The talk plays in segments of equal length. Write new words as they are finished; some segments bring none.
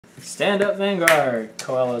Stand up Vanguard.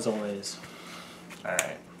 Coel as always.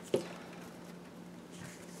 Alright.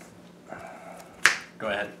 Go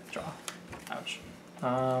ahead. Draw. Ouch.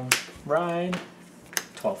 Ride.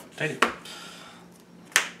 12. Take it.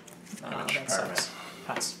 That sucks.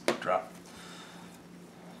 Pass. Drop.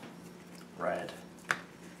 Ride.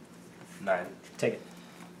 9. Take it.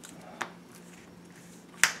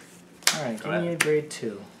 Alright, give me a grade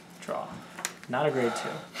 2. Draw. Not a grade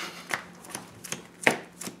 2.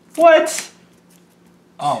 What?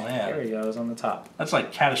 Oh man. There he goes on the top. That's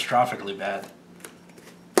like catastrophically bad.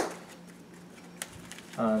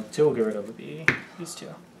 2 will get rid of these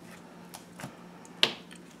 2.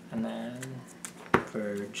 And then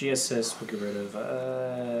for G assist we'll get rid of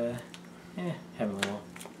Heavenly Wall.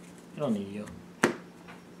 I don't need you.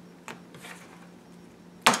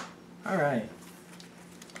 Alright.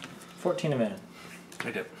 14 event.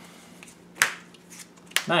 Take it.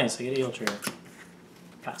 Nice, I get a heal trigger.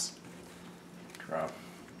 Pass. Draw.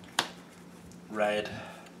 Ride.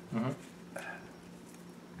 Mm-hmm.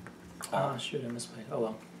 Call. Oh shoot, I misplayed. Oh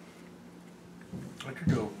well. I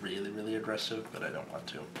could go really, really aggressive, but I don't want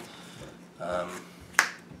to.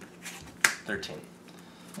 13.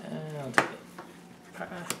 I'll take it.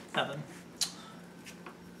 Nothing.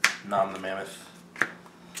 Nom the Mammoth.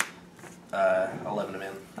 11 of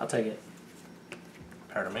in. I'll take it.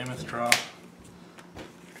 Power to Mammoth, draw.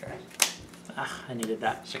 Okay. Ah, I needed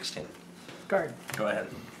that. 16. Guard. Go ahead.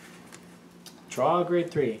 Draw a grade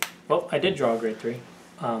 3. Well, I did draw a grade 3,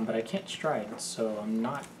 but I can't stride, so I'm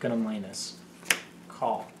not gonna minus.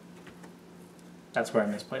 Call. That's where I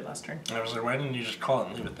misplayed last turn. I was like, why didn't you just call it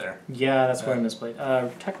and leave it there? Yeah, that's where I misplayed.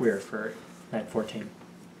 Tech Rear for night 14.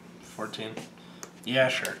 14? Yeah,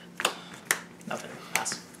 sure. Nothing.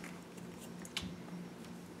 Pass.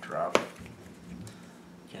 Drop.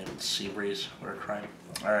 Can't even see breeze. What a crime.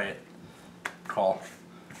 Alright. Call.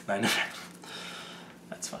 9 event.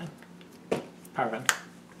 That's fine. Power event.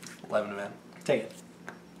 11 event. Take it.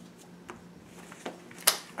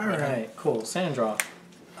 Alright, cool. Sand and draw.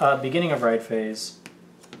 Beginning of ride phase.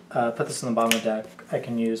 Put this in the bottom of the deck. I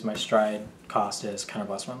can use my stride cost as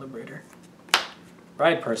Counterblast my Liberator.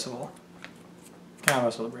 Ride Percival.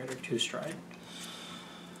 Counterblast my Liberator, 2 stride.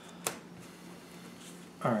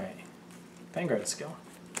 Alright. Vanguard skill.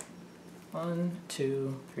 1,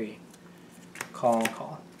 2, 3. Call,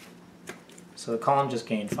 call. So the column just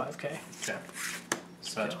gained 5k. Okay.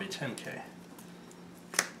 So that would be 10k.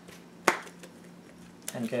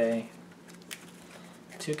 10k.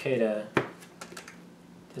 2k to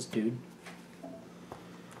this dude.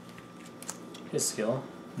 His skill.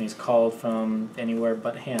 And he's called from anywhere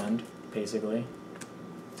but hand, basically.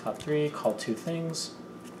 Top 3, call 2 things.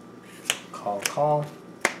 Call, call.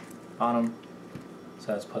 Bottom. So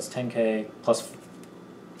that's plus 10k, plus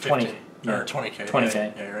 20k. Yeah. Or 20k. 20k.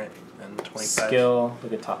 Yeah, you're right. And 25. Skill,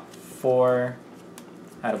 look at top 4.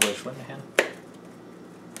 Out of which went in hand.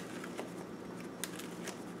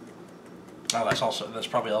 Oh, that's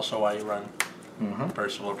probably also why you run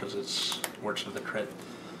Percival, because it works with the crit.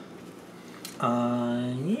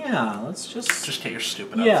 Yeah, let's just get your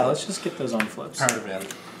stupid yeah, let's just get those on flips. Power of in.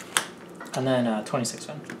 And then 26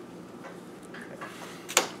 fin.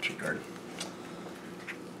 Cheat guard.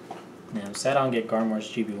 Yeah, I'm sad I don't get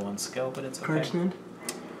Garmore's GB1 skill, but it's okay. Cards in?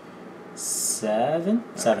 7?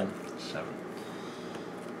 Okay. 7. 7.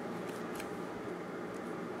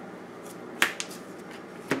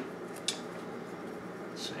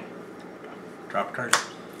 Let's see. Drop a card.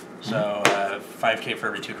 So 5k for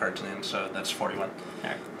every 2 cards in, so that's 41.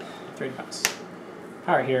 Alright, 3 pass.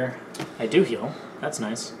 Power here. I do heal. That's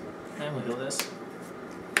nice. And we'll heal this.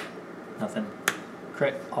 Nothing.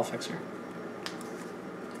 Crit, all fixer.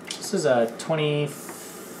 This is a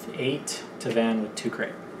 28 to Van with 2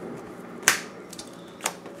 crit.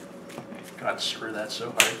 God, screw that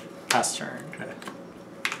so hard. Pass turn. Okay.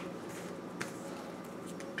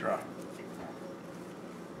 Draw.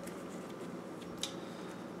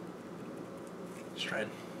 Stride.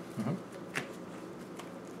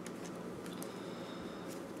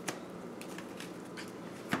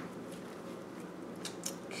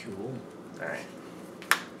 Cool. Alright.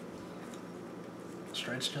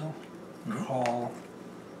 Stride still. Call.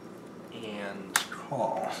 And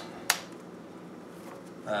call.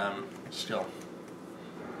 Still.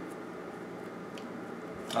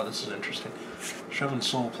 Oh, this is interesting. Shoving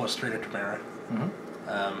soul plus 3 to Chimera.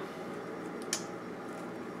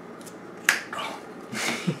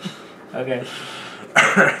 Okay.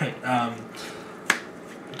 Alright,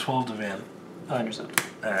 12 to Van. I understand.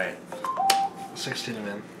 Alright. 16 to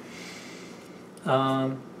Van.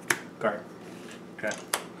 Guard. Okay.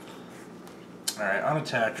 Alright, on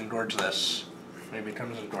attack, engorge this. maybe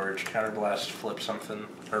comes a Gorge, Counterblast, flip something,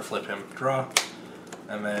 or flip him, draw,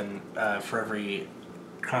 and then for every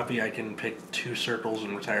copy I can pick 2 circles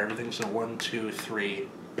and retire everything, so 1, 2, 3.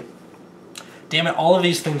 Damn it, all of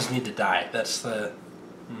these things need to die. That's the...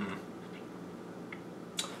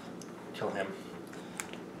 Kill him.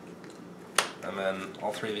 And then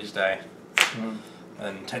all 3 of these die.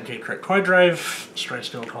 And 10k crit Quad Drive, Stride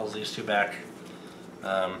Skill calls these 2 back.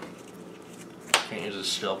 Can't use it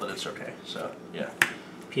still, but it's okay, so yeah.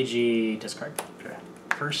 PG discard. Okay.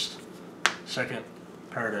 First, second,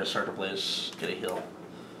 power to Sartor Blaze, get a heal.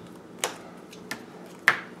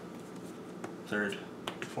 Third,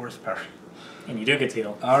 fourth, power. And you do get to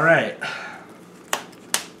heal. Alright.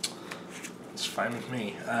 It's fine with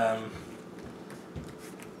me.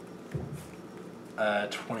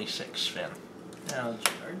 26, Finn. Now,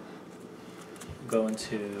 go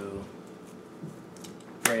into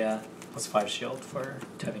Gaia, +5 shield for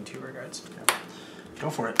having 2 regards. Okay. Go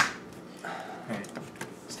for it. Alright.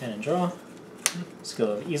 Stand and draw.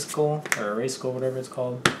 Skill of E-Skull, or Erase Skull, whatever it's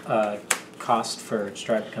called. Cost for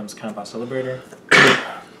Stride becomes Counterblast Liberator.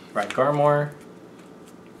 Ride Garmore.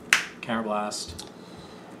 Counterblast.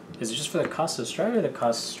 Is it just for the cost of Stride or the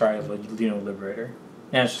cost of Stride of Dino Liberator?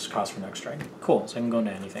 Yeah, it's just cost for next Stride. Cool, so I can go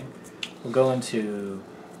into anything. We'll go into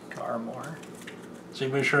Garmore. So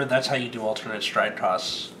you make sure that's how you do alternate Stride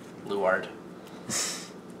costs, Luard.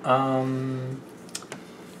 Yeah,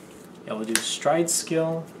 we'll do Stride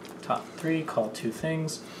Skill, top 3, call 2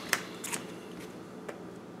 things.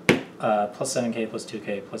 Plus 7k, plus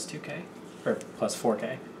 2k, plus 2k, or plus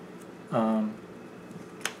 4k.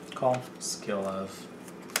 Call, skill of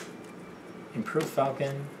Improve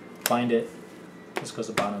Falcon, bind it, this goes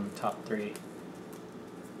to bottom, top 3,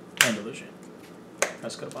 and Illusion.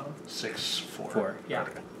 Let's go to bottom. 6, 4. 4, yeah.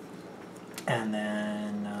 Okay. And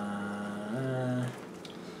then,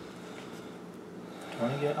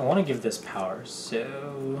 I want to give this power,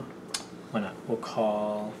 so why not? We'll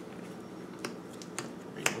call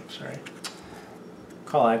Sorry.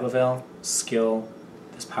 Call Aglavale, skill,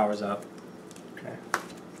 this powers up. Okay.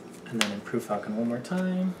 And then Improve Falcon one more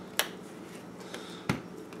time.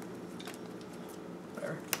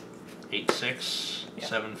 Whatever. 8, 6, Yeah.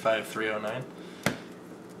 7, 5, 3, 0, 9.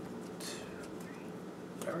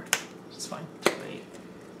 Whatever. It's fine. 8.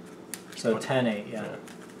 So 10, 8, yeah.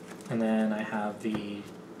 And then I have the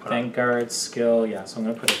Vanguard skill, yeah, so I'm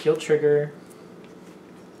going to put a heal trigger.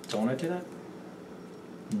 Don't want to do that?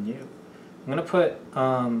 No. I'm going to put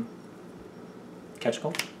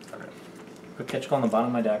Ketchkull. Okay. Put Ketchkull on the bottom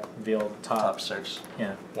of my deck, reveal Top 6.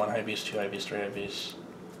 Yeah. 1 high beast, 2 high beast, 3 high beast.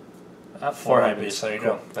 4 high beasts. There you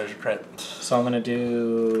go. There's your credit. So I'm going to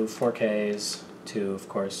do 4Ks to, of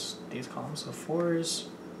course, these columns. So 4s,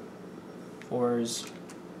 4s,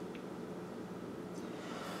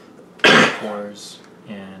 4s,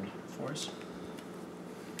 and 4s.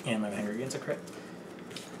 And my Vanguard gains a crit.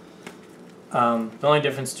 The only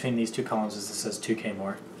difference between these 2 columns is this says 2k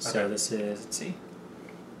more. So Okay. this is, let's see,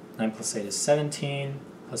 9 plus 8 is 17,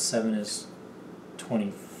 plus 7 is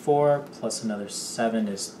 24, plus another 7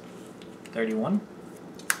 is 31.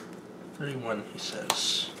 31, he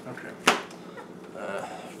says. Okay.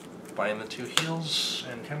 Buying the 2 heals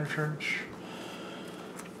and countercharge.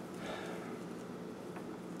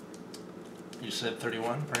 You said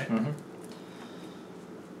 31, right? Mm-hmm.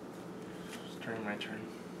 During my turn.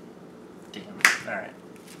 Damn. Alright.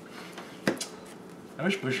 I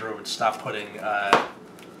wish Bujiro would stop putting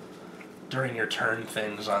during your turn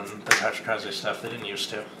things on the Tachikaze stuff. They didn't used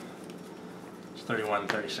to. It's 31,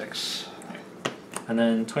 36. And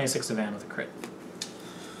then 26 to Van with a crit.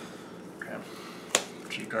 Okay.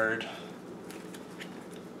 G-Guard.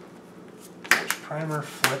 Primer,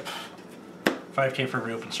 flip. 5k for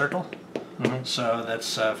reopen circle. Mm-hmm. So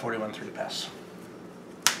that's 41, 3 to pass.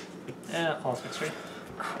 Yeah, all fixed, right?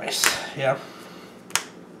 Christ. Yeah.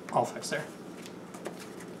 All fixed there.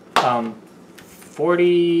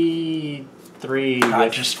 43 God,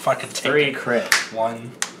 with just fucking take 3 it. crit.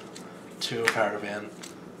 1, 2, power to van.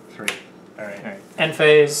 3. Alright. Alright. End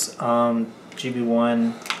phase,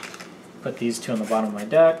 GB1, put these 2 on the bottom of my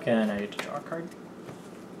deck, and I get to draw a card.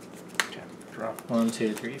 Okay. Draw. 1,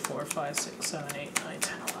 2, 3, 4, 5, 6, 7, 8, 9,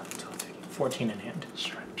 10, 11, 12, 13, 14 in hand.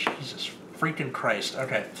 Jesus freaking Christ.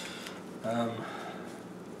 Okay. So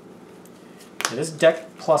this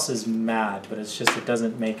deck plus is mad, but it's just it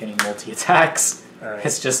doesn't make any multi-attacks. Alright.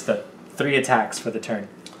 It's just the 3 attacks for the turn.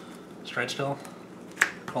 Stride Still.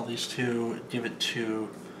 Call these 2. Give it to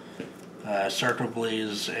Sarto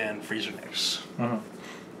Blaze and Freezer Mix. Mm-hmm.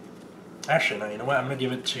 Actually, no, you know what? I'm going to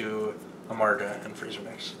give it to Amarga and Freezer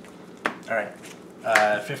Mix. Alright.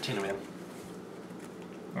 15 to win.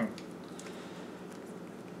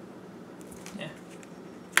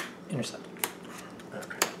 Intercept.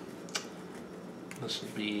 Okay. This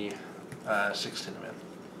would be 16 of it.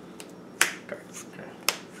 Guard. Okay.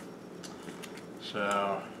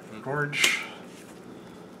 So, engorge.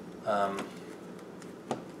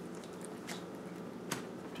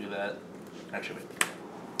 Do that. Actually, wait.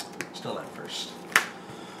 Still that first.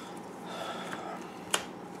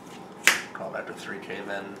 Call back to 3K,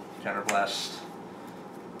 then counterblast.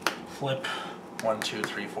 Flip. 1, 2,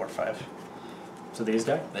 3, 4, 5. So these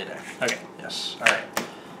die? They die. Okay. Yes. Alright.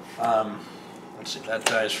 Let's see. That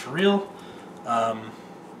dies for real.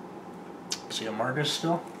 See a Margus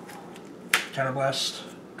still. Counterblast.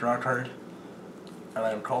 Draw a card. And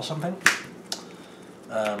then call something.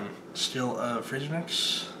 Steal a Freezer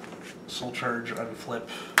Nix. Soul Charge, unflip.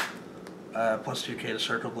 Plus 2K to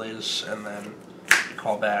Circle Blaze, and then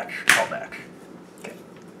call back, call back. Okay.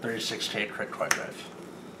 36K crit quad drive.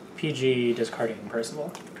 PG discarding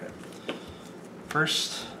Percival. Okay.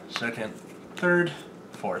 First, second, third,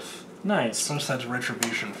 fourth. Nice. Suppose that's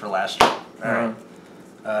retribution for last one.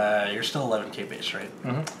 Alright. You're still 11K base, right?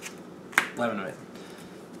 Mm-hmm. 11 of it.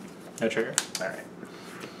 No trigger. Alright.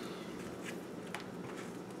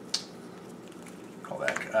 Call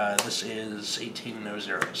back. This is 18, no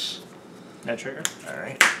zeros. No trigger.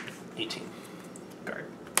 Alright. 18. Guard.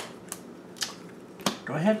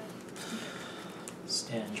 Go ahead.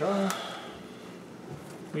 Stand draw.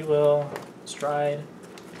 We will stride.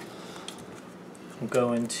 We'll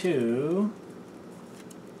go into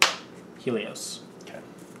Helios. Okay.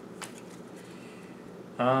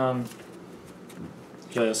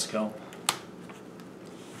 Helios skill.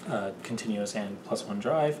 Continuous and +1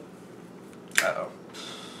 drive. Uh-oh.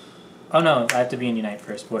 Oh no, I have to be in Unite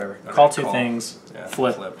first, whatever. Okay, call two things, yeah,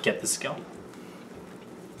 flip, get the skill.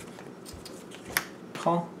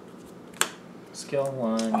 Call. Skill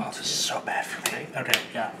 1. Oh, this is so bad for me. Okay,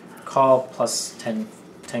 yeah. Call plus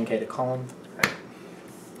 10K to call him. Right.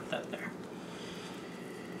 Put that there.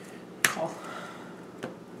 Call.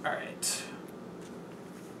 Alright.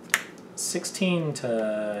 16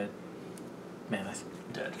 to Mammoth.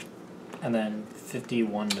 Dead. And then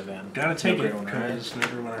 51 to Van. Gotta take No it, great one, right? because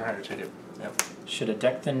never mind how to take it. Yep. Should have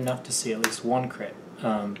decked enough to see at least one crit.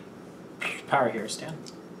 Power Hero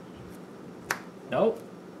stand. Nope.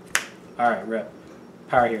 Alright, rip.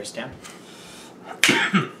 Power Hero stand.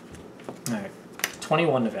 Alright.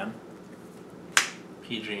 21 to Van.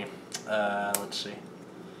 PG. Let's see.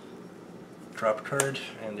 Drop a card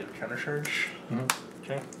and do a counter charge. Mm-hmm.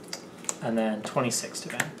 Okay. And then 26 to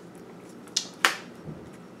Van.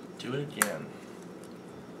 Do it again.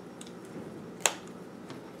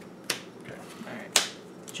 Okay. Alright.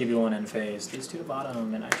 GB1 end phase. These two to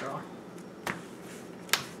bottom, and I draw.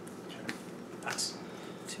 Okay. Pass.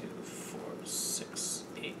 2, 4, 6,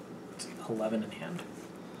 8, 11 in hand.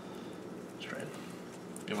 That's right.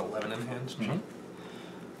 You have 11 in hand? Mm-hmm.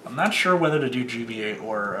 I'm not sure whether to do GBA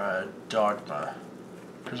or Dogma.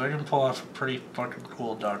 Because I can pull off a pretty fucking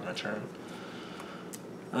cool Dogma turn.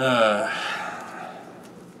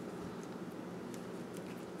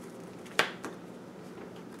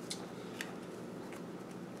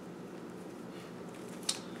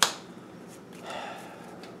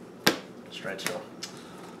 Stride still.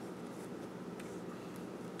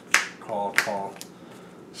 Call.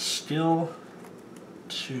 Still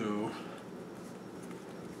 2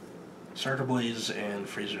 Circle Blaze and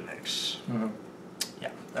Freezer Nix. Mm-hmm.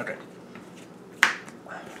 Yeah, okay.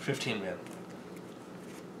 15 man.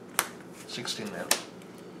 16 man.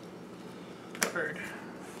 Covered.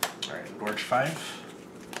 Alright, Gorge 5.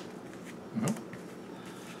 Mm-hmm.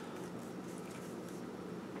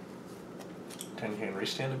 10K and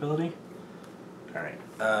restand ability.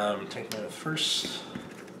 Alright, take me with first.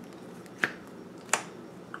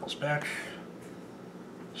 Calls back.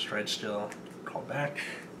 Stride still. Call back.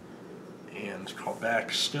 And call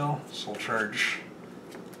back still. Soul Charge.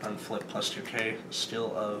 Unflip plus 2K.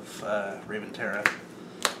 Still of Raven Terra.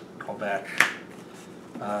 Call back.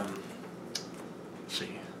 Let's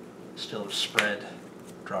see. Still of Spread.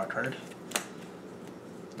 Draw a card.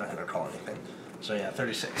 Not gonna call anything. So yeah,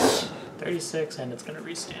 36. 36, and it's gonna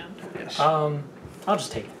restand. Yes. I'll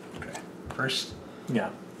just take it. Okay. First,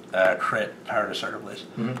 Yeah. crit, power to Circle Blaze.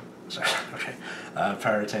 Mm-hmm. Sorry, okay.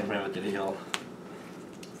 Power to Tank Mammoth to heal.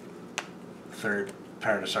 Third,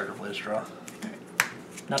 power to Circle Blaze draw.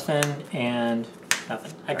 Nothing and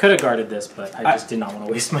nothing. I could have guarded this, but I just did not want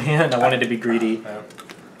to waste my hand. I wanted to be greedy.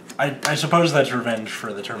 I suppose that's revenge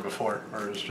for the turn before, or is